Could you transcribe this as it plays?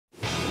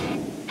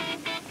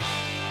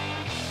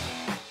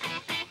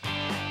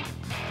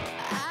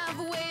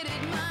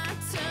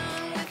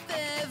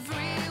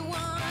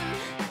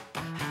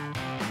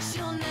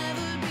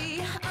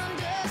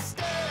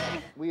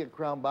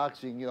Crown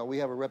Boxing, you know, we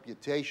have a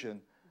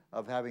reputation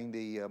of having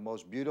the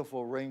most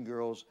beautiful ring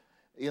girls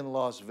in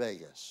Las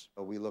Vegas.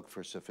 We look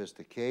for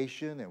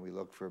sophistication and we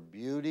look for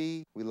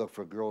beauty. We look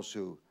for girls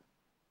who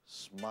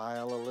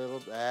smile a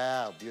little.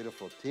 Ah,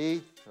 beautiful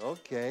teeth.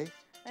 Okay.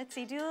 Let's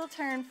see, do a little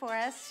turn for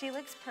us. She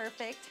looks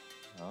perfect.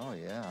 Oh,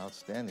 yeah,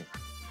 outstanding.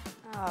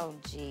 Oh,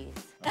 geez.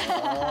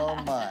 Oh,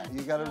 my.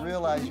 You got to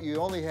realize you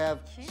only have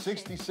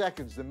 60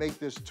 seconds to make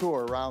this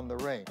tour around the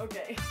ring.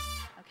 Okay.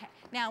 Okay.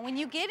 Now, when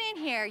you get in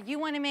here, you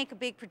want to make a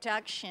big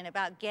production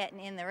about getting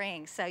in the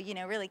ring. So, you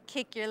know, really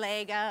kick your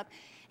leg up.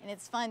 And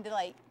it's fun to,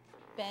 like,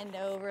 bend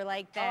over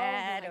like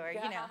that, or,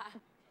 you know.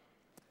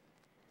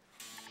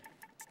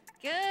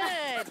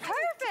 Good.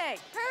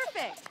 Perfect.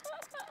 Perfect.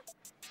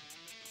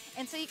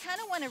 And so you kind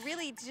of want to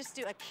really just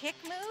do a kick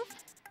move.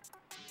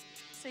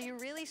 So you're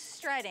really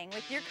strutting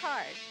with your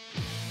card.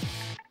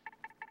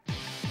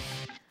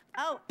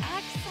 Oh,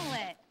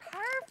 excellent.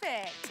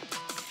 Perfect.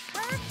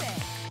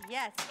 Perfect.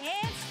 Yes,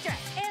 and strut,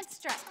 and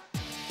strut.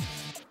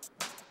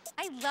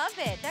 I love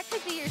it. That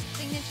could be your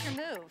signature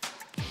move.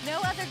 No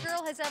other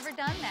girl has ever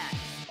done that.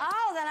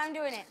 Oh, then I'm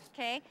doing it.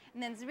 Okay,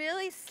 and then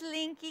really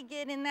slinky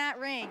get in that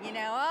ring, you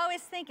know,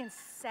 always thinking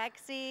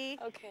sexy.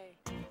 Okay.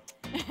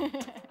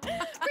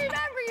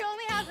 Remember, you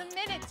only have a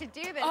minute to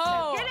do this,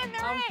 Oh, so get in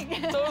the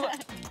ring. So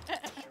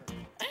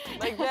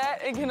like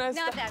that, and can I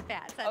Not that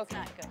fast, that's okay.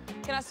 not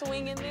good. Can I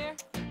swing in there?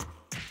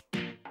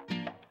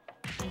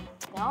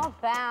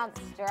 Don't bounce,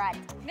 strut.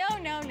 No,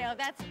 no, no,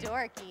 that's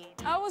dorky.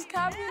 I was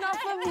copying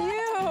off of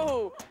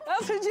you.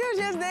 That's what you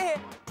just did.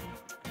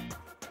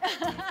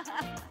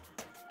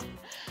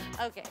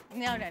 Okay,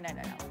 no, no, no,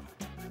 no, no.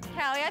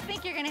 Callie, I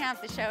think you're gonna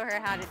have to show her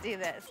how to do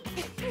this.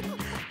 He's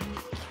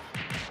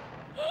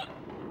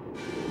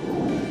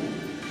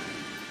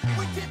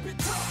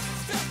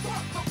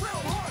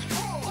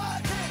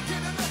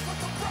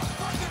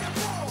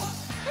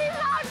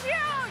so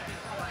cute!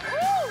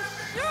 Woo!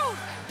 Dude,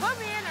 put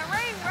me in the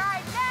ring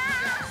right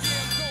now!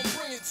 Yeah, I'm gonna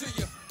bring it to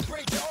you.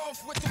 Break it off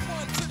with the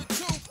 1 to the 2.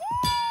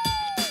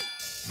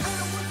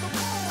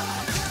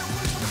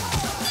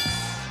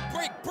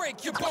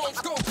 Break, your bones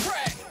go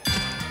crack.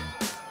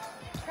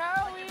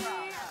 Kaui,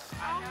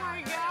 oh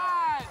my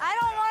God. I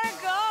don't want to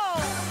go.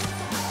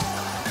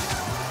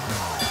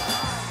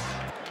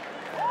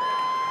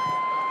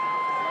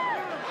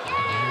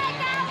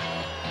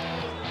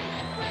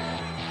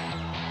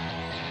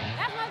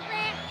 That's my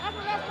friend. That's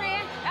my best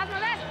friend. That's my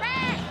best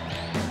friend.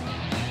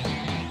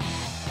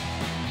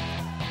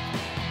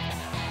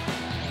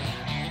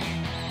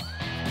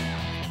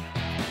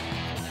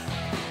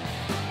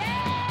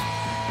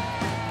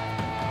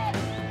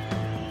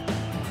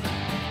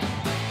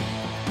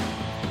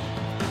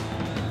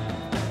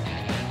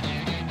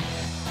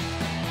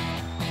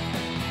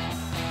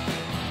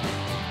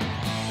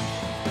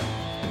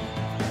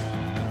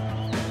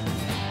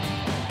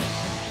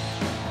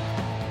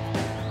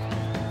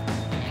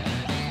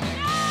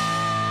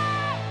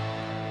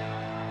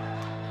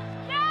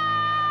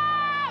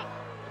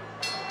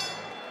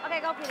 Okay,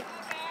 go, Peter.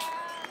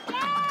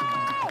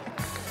 Yay!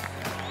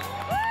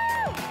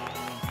 Woo!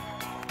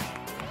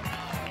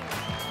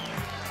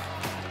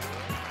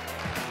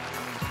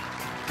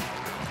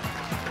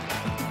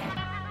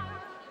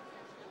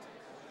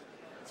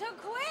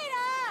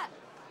 Taquita!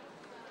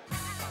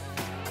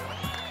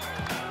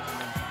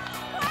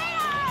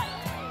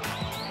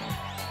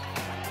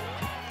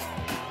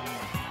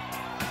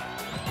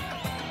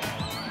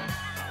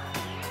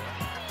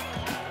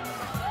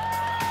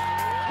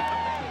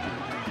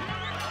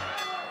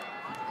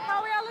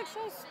 Kaui, I look so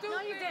stupid.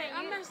 No, you didn't.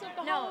 I messed up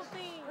the No, whole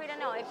thing. Rita,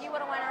 no. If you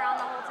would have went around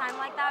the whole time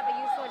like that, but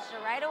you switched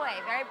it right away.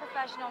 Very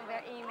professional,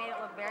 and you made it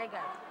look very good.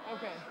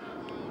 Okay.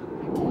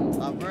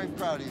 I'm very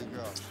proud of you,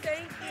 girl.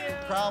 Thank you.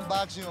 Crown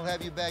Boxing will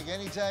have you back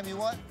anytime you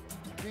want.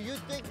 Do you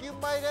think you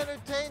might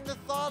entertain the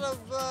thought of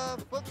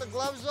putting the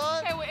gloves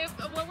on? Okay, well, if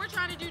what we're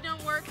trying to do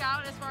don't work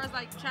out as far as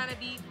like trying to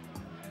be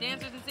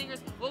dancers and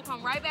singers, we'll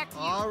come right back to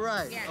you. All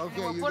right. Yeah,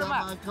 Okay, we'll you put got 'em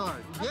up. my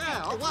card.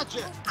 Yeah, I'll watch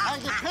it.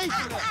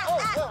 Agitation.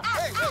 Oh,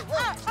 hey, wait,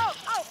 wait.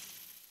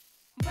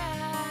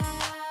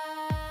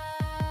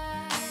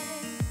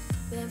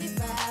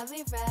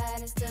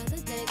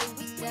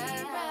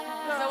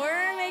 So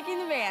we're making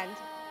the band,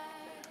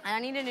 and I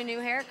needed a new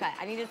haircut.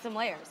 I needed some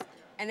layers,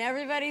 and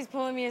everybody's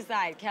pulling me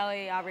aside.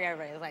 Kelly, Aubrey,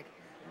 everybody was like,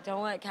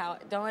 "Don't let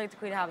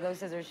Taquita have those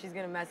scissors. She's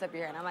gonna mess up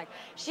your hair." And I'm like,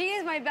 "She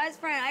is my best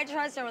friend. I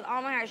trust her with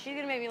all my heart. She's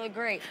gonna make me look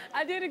great."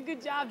 I did a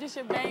good job, just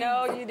your bangs.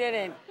 No, you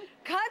didn't.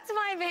 Cut to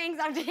my bangs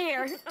up to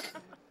here.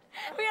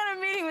 We had a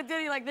meeting with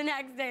Diddy like the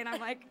next day, and I'm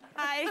like,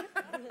 "Hi,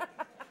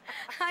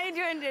 how you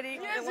doing, Diddy?"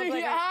 Yes, And was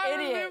like I an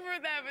idiot. remember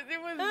that, but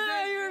it was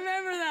Oh, you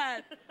remember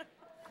that?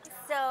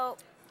 So,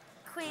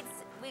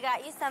 Queets, we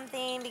got you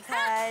something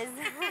because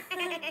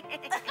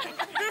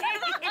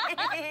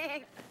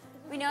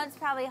we know it's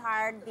probably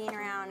hard being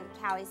around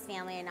Kaui's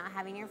family and not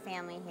having your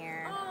family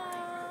here.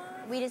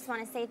 We just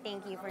want to say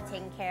thank you for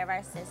taking care of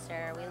our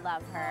sister. We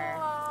love her.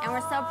 And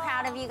we're so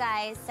proud of you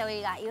guys, so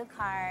we got you a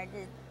card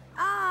to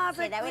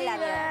say that we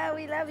love you.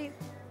 We love you.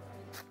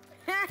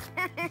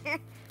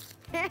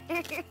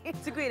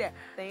 Taquita,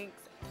 thanks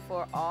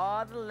for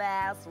all the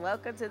laughs.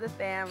 Welcome to the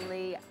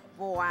family,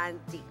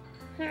 Boanti.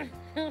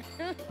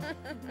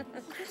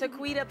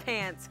 Taquita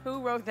Pants.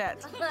 Who wrote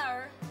that?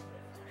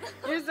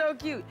 You're so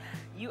cute.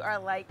 You are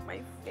like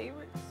my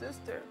favorite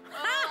sister.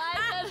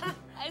 Oh,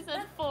 I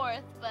said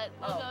fourth, but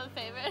we'll go with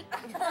favorite.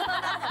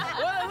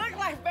 Well, it looked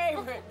like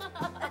favorite.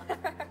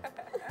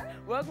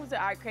 Welcome to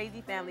our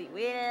crazy family.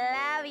 We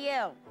love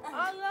you.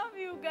 I love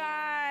you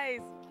guys.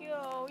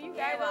 You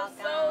guys are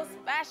so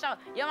special.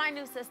 You're my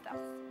new sister.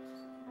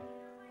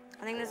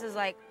 I think this is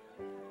like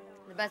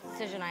the best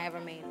decision I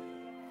ever made.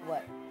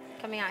 What?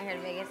 Coming out here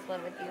to Vegas to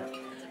live with you.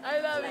 I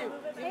love you.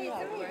 Hey,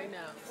 right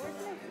now.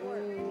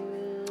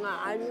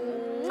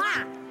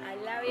 I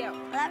love you.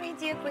 Love you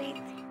too,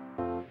 Queen.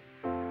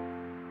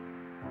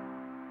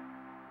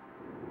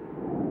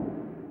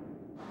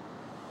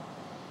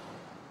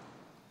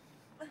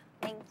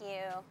 Thank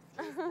you.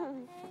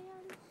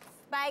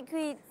 Bye,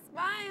 Queen.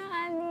 Bye,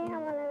 honey.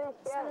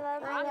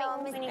 I'm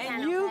gonna miss you.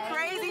 And And you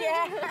crazy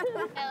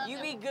ass. You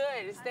be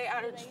good. Stay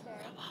out of trouble.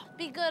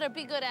 Be good or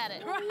be good at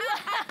it.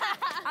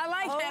 I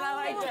like that. I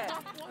like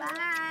that.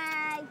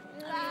 Bye.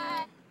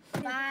 Bye.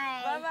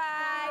 Bye.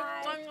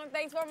 Bye-bye.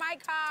 Thanks for my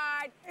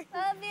card.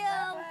 Love you.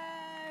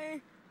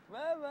 Bye.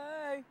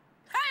 Bye-bye.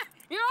 Ha!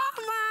 You're all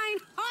mine.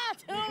 All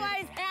to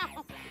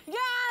myself. Get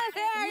out of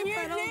there, you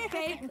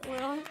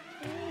Will.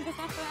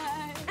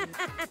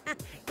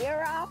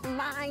 You're off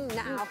mine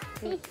now.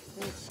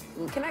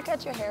 Can I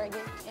cut your hair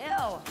again?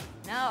 Ew,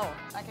 no.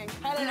 I can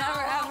cut I'm it never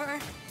off. ever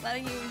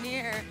letting you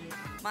near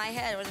my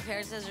head with a pair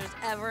of scissors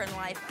ever in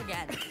life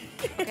again,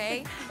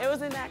 okay? It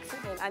was an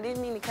accident. I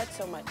didn't mean to cut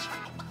so much.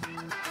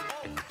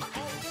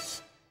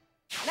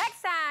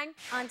 Next time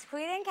On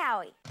Taquita and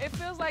Kaui. it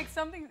feels like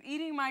something's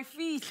eating my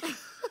feet.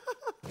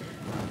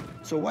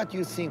 So what do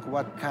you think,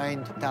 what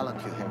kind of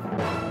talent you have?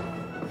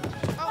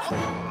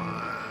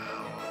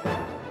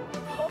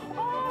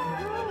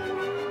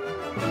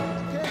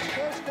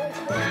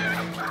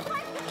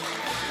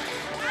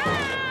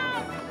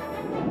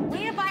 We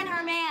need to find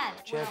her man.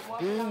 Just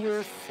be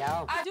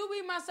yourself. I do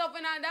be myself,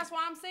 and that's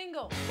why I'm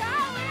single.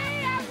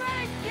 Kaui, I'm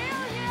gonna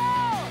kill you!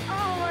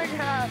 Oh my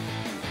God.